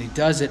peace, and he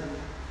does it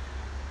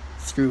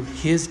through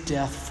his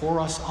death for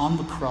us on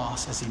the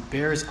cross as he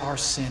bears our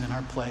sin in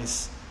our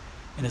place,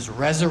 and his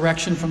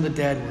resurrection from the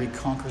dead where he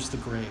conquers the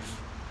grave.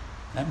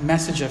 That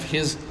message of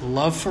his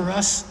love for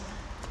us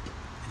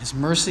and his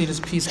mercy and his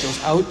peace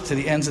goes out to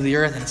the ends of the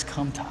earth, and it's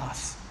come to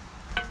us.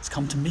 It's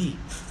come to me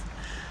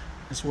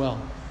as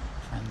well,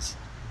 friends.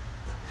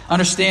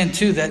 Understand,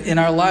 too, that in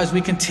our lives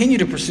we continue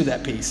to pursue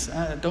that peace.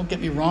 Don't get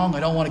me wrong. I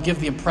don't want to give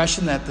the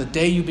impression that the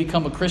day you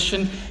become a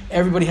Christian,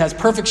 everybody has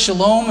perfect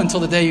shalom until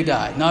the day you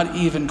die. Not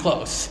even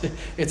close.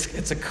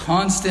 It's a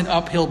constant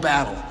uphill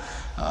battle.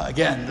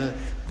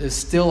 There's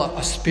still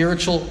a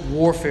spiritual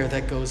warfare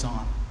that goes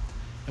on.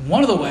 And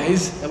one of the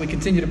ways that we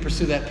continue to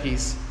pursue that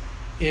peace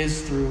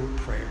is through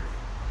prayer.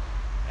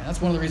 And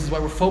that's one of the reasons why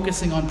we're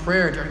focusing on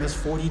prayer during this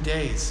 40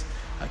 days,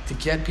 to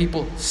get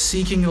people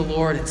seeking the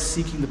Lord and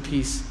seeking the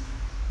peace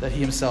that he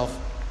himself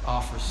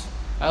offers.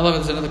 I love it.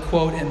 There's another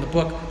quote in the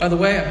book. By the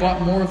way, I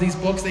bought more of these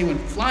books. They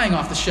went flying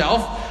off the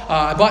shelf.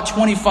 I bought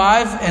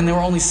 25, and there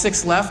were only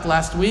 6 left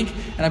last week.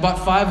 And I bought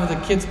 5 of the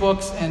kids'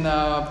 books, and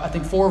I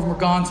think 4 of them are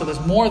gone. So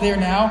there's more there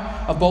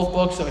now of both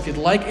books. So if you'd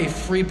like a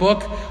free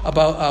book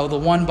about the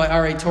one by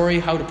R.A. Torrey,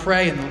 How to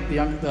Pray,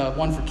 and the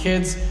one for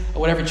kids,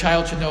 what every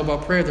child should know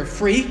about prayer, they're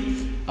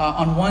free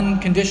on one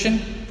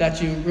condition,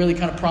 that you really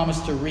kind of promise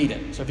to read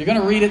it. So if you're going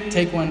to read it,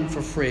 take one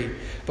for free.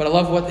 But I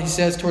love what he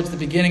says towards the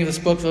beginning of this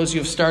book, those who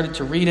have started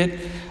to read it.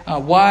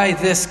 Why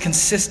this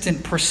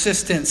consistent,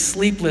 persistent,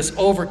 sleepless,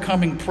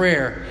 overcoming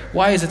prayer?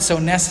 Why is it so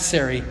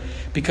necessary?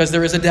 Because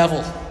there is a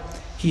devil.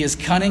 He is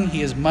cunning,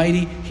 he is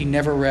mighty, he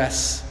never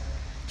rests.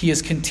 He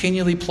is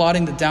continually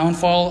plotting the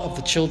downfall of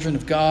the children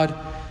of God.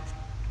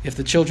 If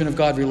the children of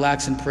God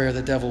relax in prayer,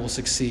 the devil will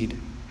succeed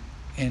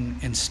in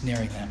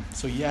ensnaring them.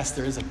 So yes,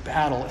 there is a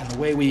battle, and the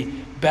way we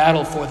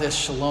battle for this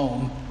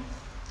shalom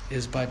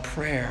is by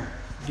prayer,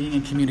 being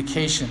in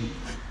communication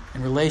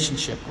and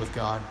relationship with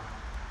God.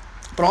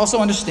 But also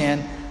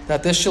understand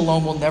that this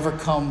shalom will never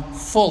come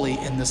fully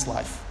in this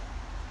life.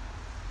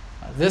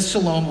 This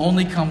shalom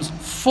only comes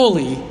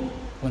fully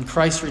when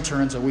Christ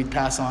returns, or we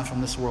pass on from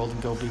this world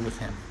and go be with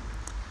him.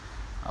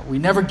 We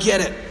never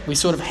get it. We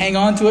sort of hang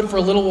on to it for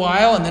a little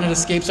while, and then it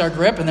escapes our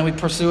grip, and then we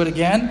pursue it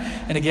again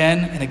and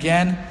again and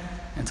again,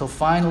 until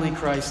finally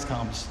Christ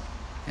comes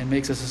and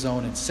makes us his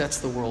own and sets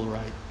the world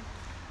right.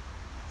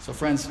 So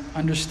friends,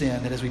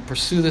 understand that as we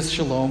pursue this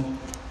shalom,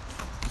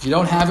 if you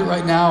don't have it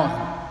right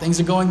now, and things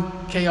are going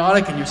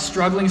chaotic and you're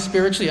struggling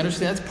spiritually,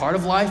 understand it's part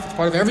of life. It's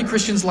part of every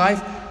Christian's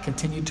life.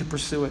 Continue to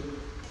pursue it.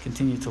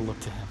 Continue to look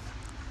to him.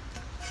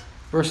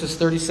 Verses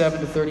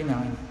 37 to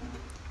 39.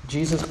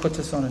 Jesus puts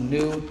us on a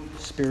new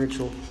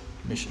spiritual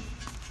mission.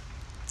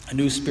 A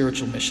new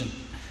spiritual mission.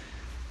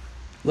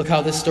 Look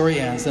how this story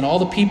ends. Then all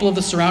the people of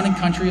the surrounding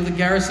country of the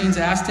Gerasenes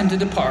asked him to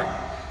depart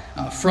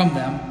from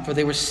them, for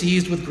they were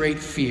seized with great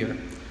fear.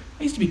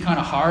 It used to be kind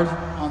of hard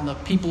on the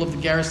people of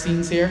the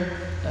Gerasenes here,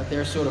 that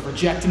they're sort of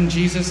rejecting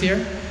Jesus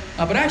here.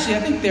 But actually, I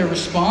think their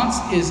response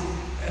is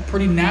a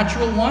pretty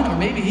natural one, or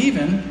maybe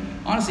even,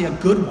 honestly, a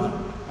good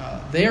one.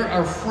 They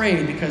are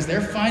afraid because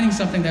they're finding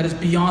something that is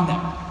beyond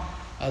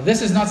them.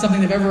 This is not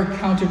something they've ever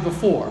encountered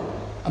before.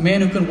 A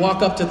man who can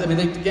walk up to them.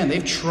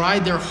 They've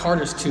tried their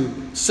hardest to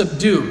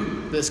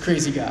subdue this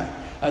crazy guy.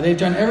 They've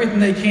done everything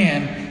they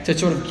can to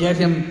sort of get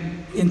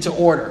him into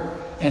order.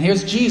 And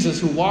here's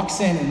Jesus who walks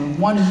in and in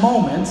one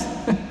moment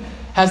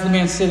has the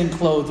man sitting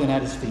clothed and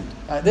at his feet.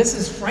 This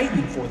is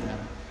frightening for them.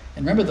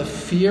 And remember, the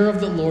fear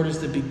of the Lord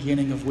is the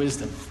beginning of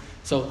wisdom.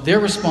 So their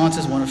response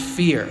is one of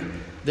fear.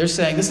 They're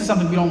saying, this is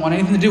something we don't want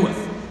anything to do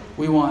with.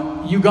 We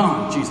want you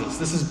gone, Jesus.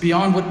 This is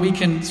beyond what we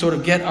can sort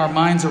of get our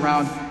minds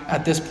around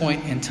at this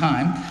point in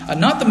time.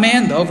 Not the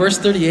man, though. Verse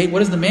 38, what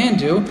does the man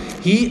do?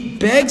 He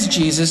begs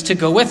Jesus to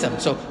go with him.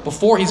 So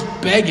before he's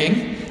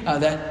begging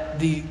that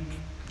the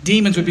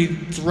demons would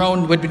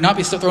not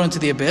be thrown into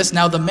the abyss.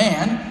 Now the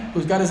man,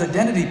 who's got his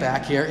identity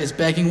back here, is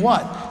begging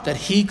what? That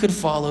he could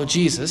follow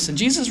Jesus. And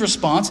Jesus'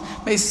 response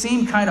may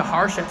seem kind of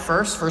harsh at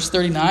first. Verse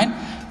 39,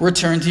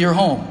 return to your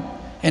home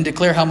and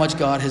declare how much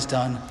God has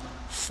done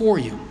for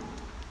you.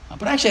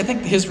 But actually, I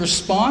think his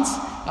response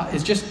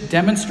just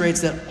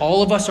demonstrates that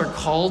all of us are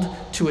called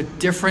to a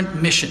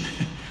different mission.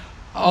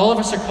 All of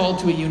us are called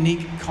to a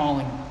unique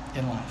calling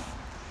in life.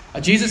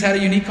 Jesus had a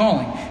unique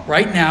calling.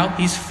 Right now,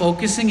 he's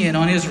focusing in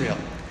on Israel.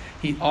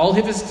 All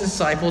of his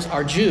disciples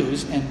are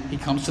Jews, and he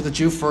comes to the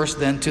Jew first,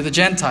 then to the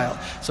Gentile.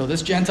 So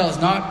this Gentile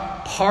is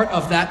not part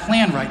of that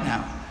plan right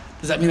now.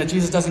 Does that mean that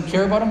Jesus doesn't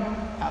care about him?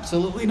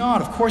 Absolutely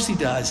not. Of course he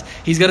does.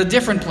 He's got a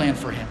different plan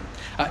for him.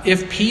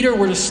 If Peter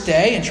were to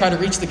stay and try to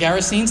reach the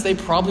Gerasenes, they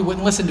probably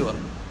wouldn't listen to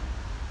him.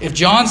 If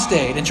John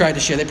stayed and tried to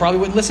share, they probably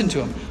wouldn't listen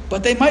to him.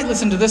 But they might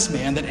listen to this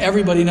man that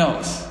everybody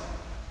knows.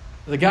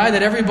 The guy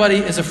that everybody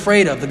is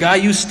afraid of. The guy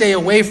you stay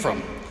away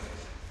from.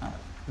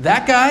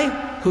 That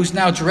guy who's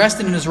now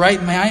dressed in his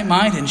right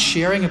mind and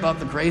sharing about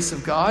the grace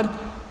of God,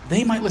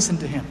 they might listen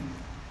to him.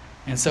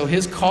 And so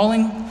his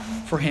calling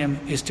for him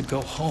is to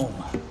go home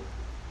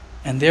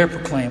and there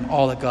proclaim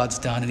all that God's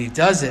done. And he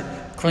does it,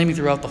 claiming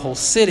throughout the whole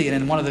city. And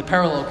in one of the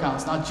parallel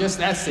accounts, not just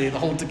that city, the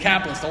whole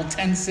Decapolis, the whole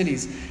 10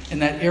 cities in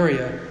that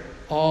area,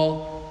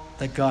 all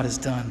that God has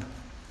done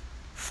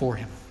for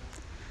him.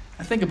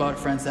 And think about it,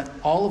 friends, that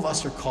all of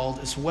us are called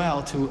as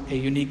well to a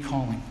unique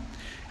calling.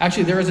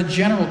 Actually, there is a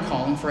general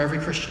calling for every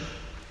Christian.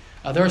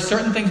 There are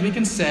certain things we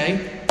can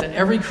say that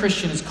every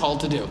Christian is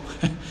called to do.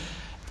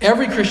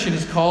 Every Christian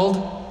is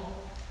called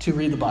to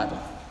read the Bible.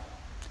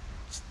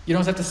 You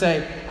don't have to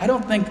say, I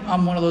don't think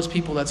I'm one of those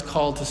people that's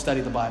called to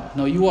study the Bible.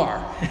 No, you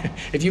are.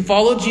 If you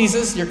follow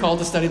Jesus, you're called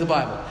to study the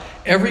Bible.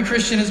 Every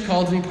Christian is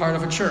called to be part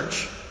of a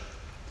church.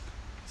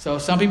 So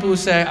some people who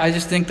say, I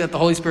just think that the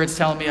Holy Spirit's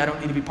telling me I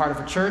don't need to be part of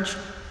a church.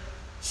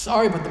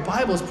 Sorry, but the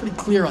Bible is pretty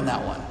clear on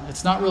that one.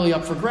 It's not really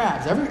up for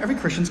grabs. Every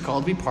Christian's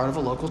called to be part of a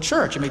local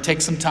church. It may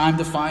take some time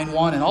to find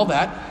one and all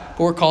that,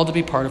 but we're called to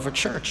be part of a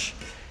church.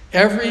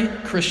 Every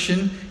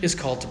Christian is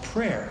called to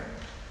prayer.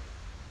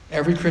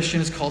 Every Christian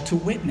is called to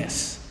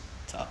witness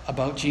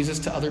about Jesus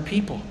to other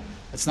people.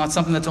 It's not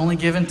something that's only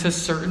given to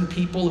certain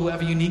people who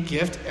have a unique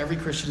gift. Every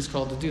Christian is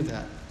called to do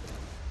that.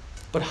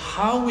 But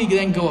how we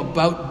then go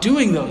about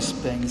doing those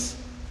things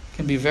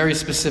can be very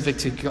specific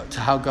to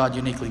how God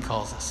uniquely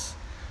calls us.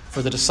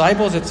 For the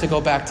disciples, it's to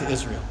go back to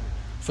Israel.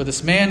 For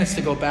this man, it's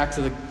to go back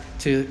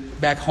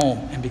back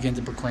home and begin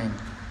to proclaim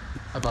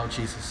about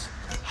Jesus.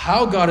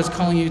 How God is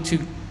calling you to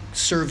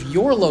serve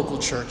your local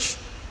church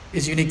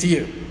is unique to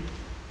you.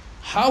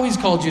 How he's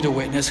called you to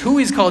witness, who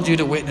he's called you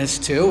to witness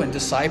to and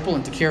disciple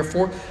and to care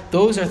for,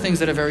 those are things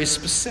that are very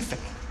specific.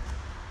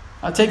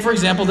 Take, for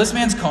example, this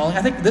man's calling.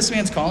 I think this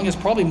man's calling is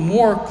probably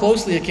more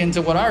closely akin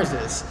to what ours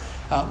is.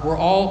 We're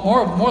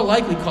all more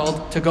likely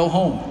called to go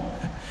home.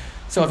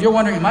 So if you're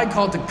wondering, am I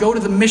called to go to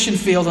the mission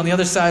field on the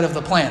other side of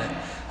the planet?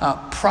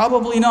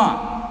 Probably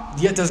not.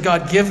 Yet does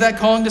God give that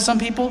calling to some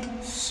people?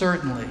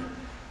 Certainly.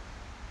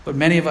 But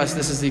many of us,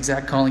 this is the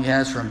exact calling he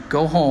has for him.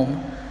 Go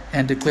home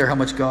and declare how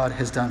much God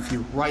has done for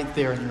you right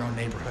there in your own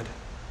neighborhood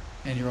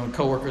and your own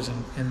coworkers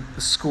and in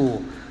the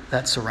school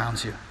that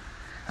surrounds you.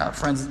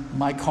 Friends,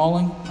 my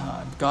calling,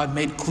 God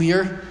made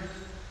clear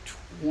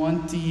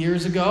 23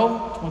 years ago,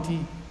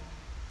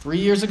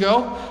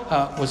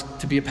 was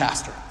to be a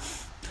pastor.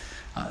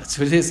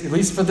 So it is, at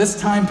least for this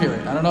time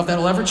period. I don't know if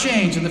that'll ever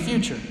change in the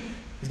future.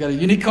 He's got a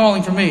unique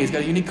calling for me. He's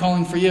got a unique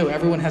calling for you.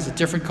 Everyone has a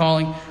different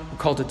calling. We're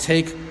called to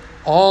take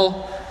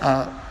all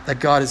that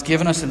God has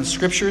given us in the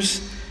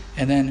Scriptures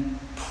and then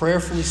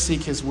prayerfully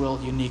seek his will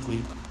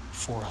uniquely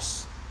for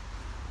us.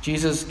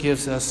 Jesus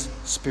gives us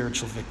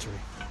spiritual victory.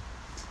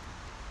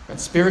 But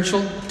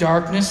spiritual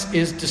darkness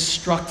is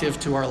destructive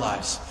to our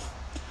lives.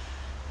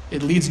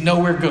 It leads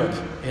nowhere good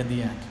in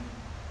the end.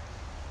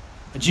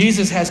 But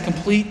Jesus has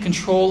complete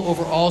control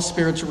over all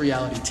spiritual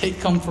reality.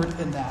 Take comfort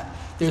in that.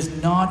 There's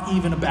not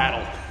even a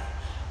battle.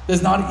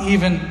 There's not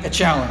even a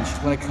challenge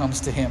when it comes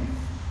to him,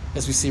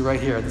 as we see right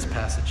here in this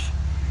passage.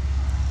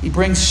 He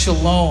brings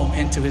shalom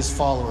into his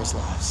followers'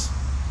 lives.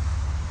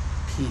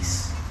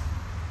 Peace.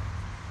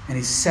 And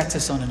he sets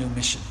us on a new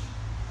mission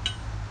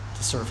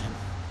to serve him.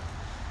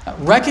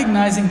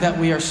 Recognizing that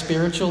we are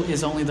spiritual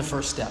is only the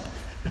first step.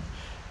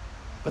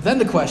 But then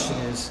the question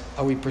is,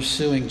 are we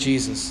pursuing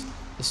Jesus,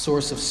 the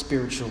source of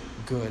spiritual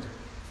good?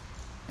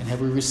 And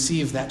have we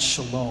received that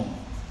shalom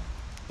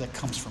that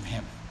comes from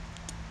him?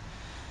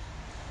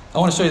 I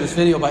want to show you this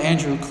video by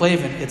Andrew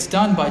Clavin. It's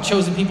done by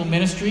Chosen People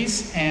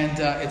Ministries, and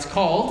it's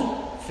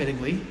called,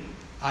 fittingly,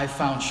 I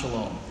Found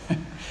Shalom.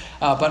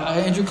 But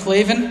Andrew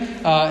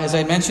Clavin, as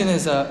I mentioned,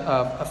 is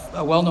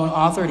a well-known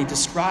author, and he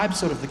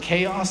describes sort of the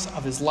chaos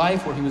of his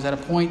life where he was at a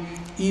point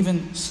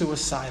even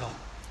suicidal.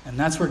 And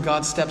that's where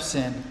God steps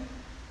in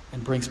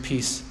and brings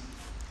peace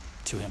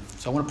to him.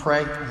 So I want to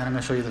pray, and then I'm going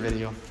to show you the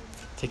video.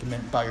 Take a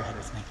minute, bow your head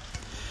with me.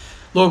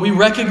 Lord, we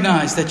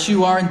recognize that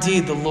you are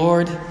indeed the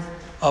Lord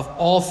of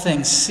all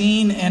things,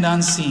 seen and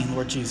unseen,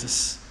 Lord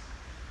Jesus.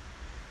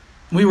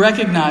 We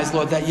recognize,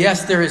 Lord, that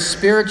yes, there is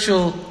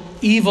spiritual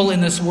evil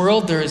in this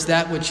world. There is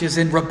that which is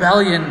in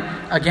rebellion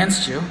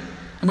against you.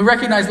 And we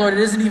recognize, Lord,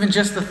 it isn't even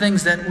just the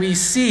things that we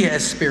see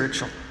as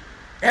spiritual.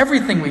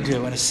 Everything we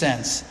do, in a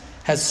sense,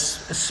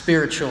 has a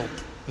spiritual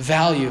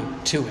value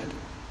to it.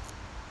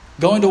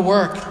 Going to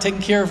work,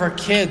 taking care of our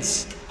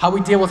kids, how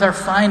we deal with our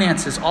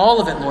finances, all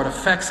of it, Lord,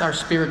 affects our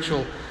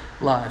spiritual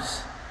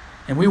lives.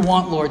 And we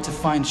want, Lord, to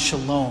find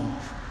shalom,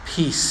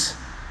 peace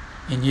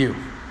in you.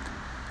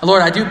 And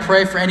Lord, I do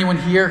pray for anyone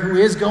here who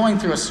is going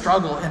through a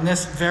struggle in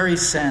this very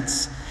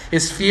sense,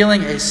 is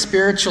feeling a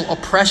spiritual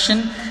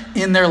oppression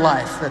in their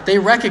life, that they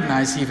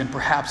recognize even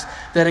perhaps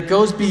that it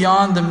goes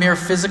beyond the mere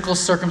physical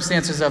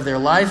circumstances of their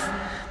life.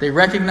 They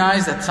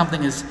recognize that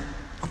something is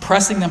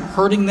oppressing them,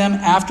 hurting them,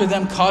 after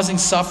them, causing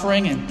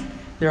suffering in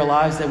their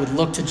lives. They would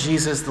look to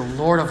Jesus, the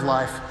Lord of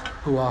life,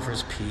 who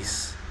offers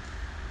peace.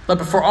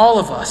 But for all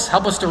of us,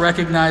 help us to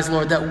recognize,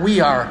 Lord, that we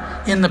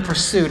are in the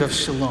pursuit of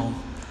shalom.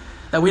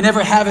 That we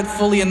never have it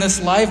fully in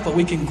this life, but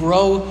we can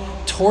grow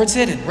towards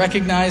it and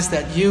recognize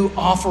that you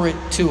offer it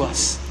to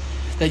us.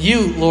 That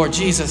you, Lord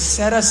Jesus,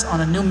 set us on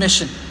a new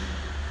mission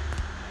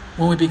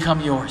when we become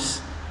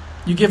yours.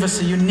 You give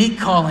us a unique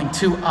calling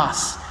to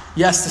us.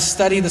 Yes, to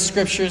study the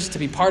scriptures, to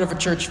be part of a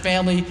church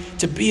family,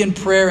 to be in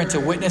prayer and to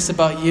witness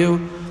about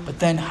you. But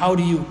then how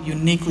do you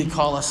uniquely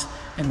call us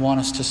and want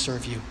us to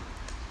serve you?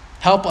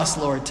 Help us,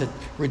 Lord, to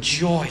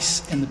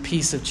rejoice in the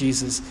peace of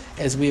Jesus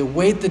as we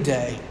await the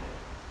day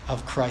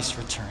of Christ's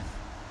return.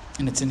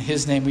 And it's in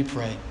his name we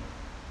pray.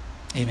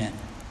 Amen.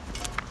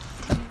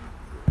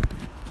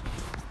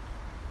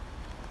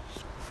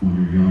 When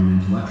you're young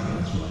and intellectual,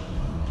 that's what I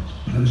was.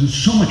 But I was in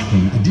so much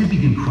pain. I did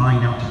begin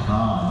crying out to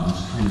God in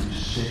this kind of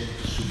sick,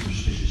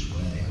 superstitious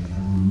way. I mean, I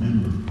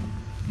remember,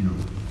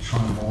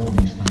 trying all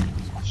these kind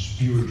of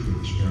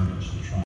spiritual experiments to try